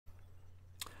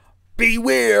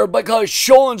Beware, because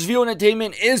Sean's View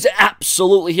Entertainment is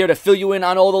absolutely here to fill you in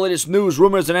on all the latest news,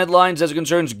 rumors, and headlines as it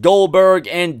concerns Goldberg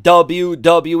and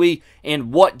WWE.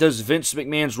 And what does Vince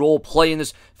McMahon's role play in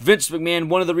this? Vince McMahon,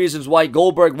 one of the reasons why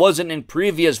Goldberg wasn't in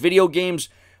previous video games.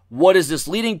 What is this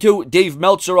leading to? Dave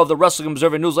Meltzer of the Wrestling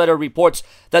Observer newsletter reports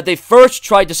that they first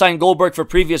tried to sign Goldberg for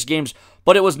previous games,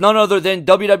 but it was none other than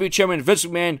WWE Chairman Vince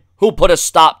McMahon who put a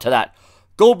stop to that.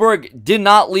 Goldberg did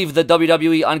not leave the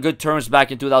WWE on good terms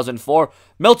back in 2004.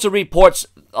 Meltzer reports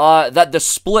that the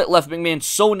split left McMahon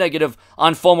so negative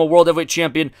on former World Heavyweight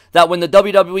Champion that when the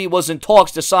WWE was in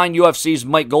talks to sign UFC's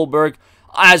Mike Goldberg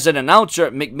as an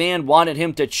announcer, McMahon wanted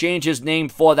him to change his name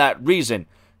for that reason.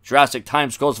 Drastic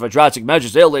times calls for drastic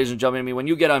measures there, ladies and gentlemen. I mean, when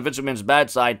you get on Vince McMahon's bad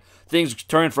side, things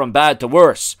turn from bad to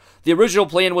worse. The original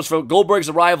plan was for Goldberg's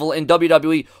arrival in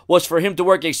WWE was for him to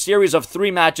work a series of 3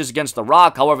 matches against The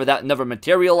Rock. However, that never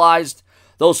materialized.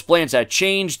 Those plans had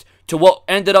changed to what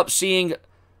ended up seeing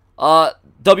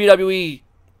WWE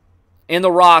and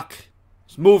The Rock's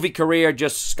movie career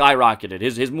just skyrocketed.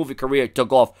 His movie career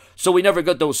took off. So we never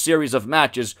got those series of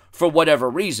matches for whatever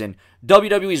reason.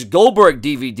 WWE's Goldberg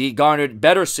DVD garnered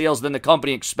better sales than the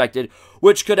company expected,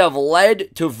 which could have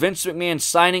led to Vince McMahon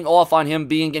signing off on him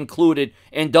being included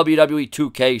in WWE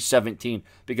 2K17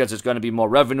 because it's going to be more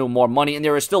revenue, more money, and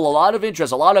there is still a lot of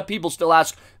interest. A lot of people still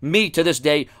ask me to this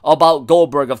day about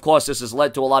Goldberg. Of course, this has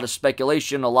led to a lot of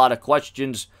speculation, a lot of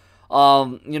questions, a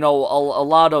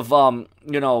lot of,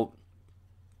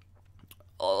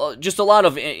 just a lot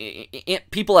of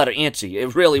people that are antsy.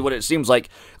 It really what it seems like.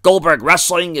 Goldberg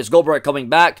wrestling, is Goldberg coming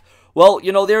back? Well,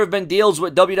 there have been deals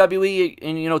with WWE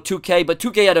and, 2K, but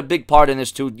 2K had a big part in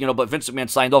this too, but Vince McMahon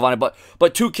signed off on it, but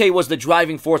 2K was the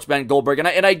driving force behind Goldberg,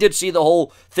 and I did see the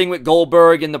whole thing with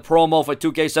Goldberg and the promo for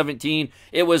 2K17.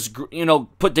 It was,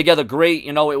 put together great,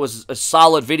 it was a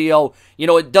solid video,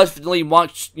 it definitely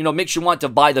makes you want to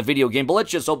buy the video game, but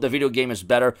let's just hope the video game is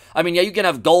better. I mean, yeah, you can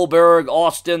have Goldberg,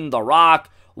 Austin, The Rock,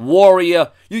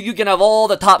 Warrior, you can have all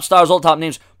the top stars, all the top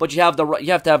names, but you have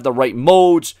to have the right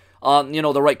modes,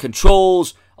 the right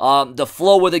controls, the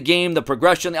flow of the game, the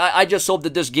progression. I just hope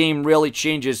that this game really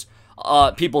changes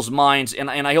people's minds, and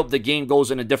I hope the game goes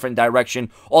in a different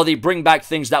direction, or they bring back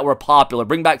things that were popular,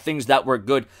 bring back things that were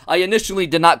good. I initially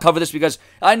did not cover this because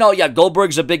I know, yeah,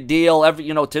 Goldberg's a big deal.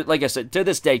 Like I said, to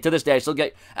this day, I still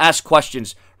get asked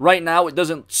questions. Right now, it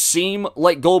doesn't seem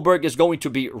like Goldberg is going to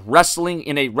be wrestling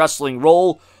in a wrestling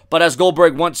role. But as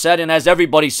Goldberg once said, and as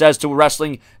everybody says to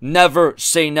wrestling, never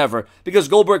say never. Because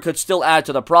Goldberg could still add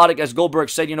to the product. As Goldberg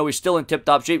said, he's still in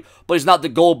tip-top shape, but he's not the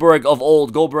Goldberg of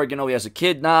old. Goldberg, he has a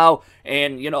kid now,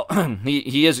 and,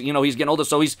 he is, he's getting older,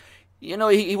 so he's,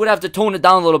 he would have to tone it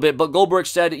down a little bit. But Goldberg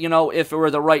said, if it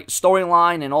were the right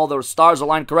storyline and all the stars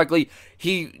aligned correctly,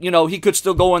 he could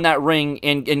still go in that ring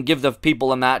and give the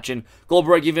people a match. And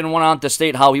Goldberg even went on to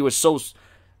state how he was so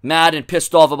mad and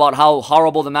pissed off about how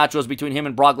horrible the match was between him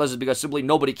and Brock Lesnar because simply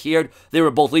nobody cared. They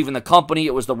were both leaving the company.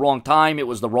 It was the wrong time. It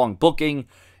was the wrong booking.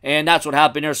 And that's what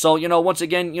happened here. So, once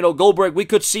again, Goldberg, we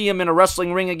could see him in a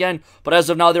wrestling ring again. But as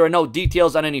of now, there are no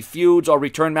details on any feuds or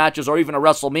return matches or even a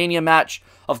WrestleMania match.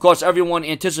 Of course, everyone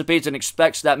anticipates and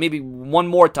expects that maybe one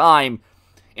more time,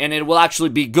 and it will actually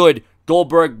be good,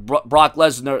 Goldberg, Brock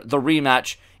Lesnar, the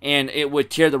rematch, and it would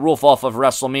tear the roof off of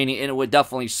WrestleMania, and it would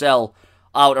definitely sell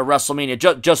out of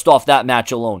WrestleMania just off that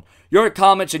match alone. Your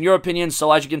comments and your opinions.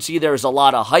 So as you can see, there is a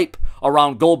lot of hype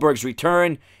around Goldberg's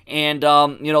return, and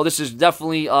this is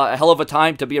definitely a hell of a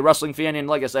time to be a wrestling fan. And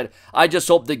like I said, I just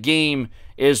hope the game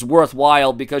is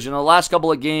worthwhile because the last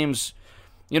couple of games,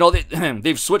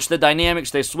 they've switched the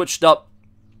dynamics, they switched up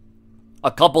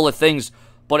a couple of things,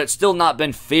 but it's still not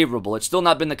been favorable. It's still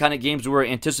not been the kind of games we were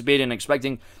anticipating and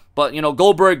expecting. But,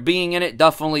 Goldberg being in it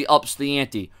definitely ups the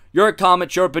ante. Your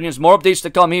comments, your opinions, more updates to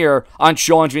come here on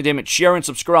Sean's View Entertainment. Share and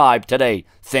subscribe today.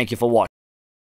 Thank you for watching.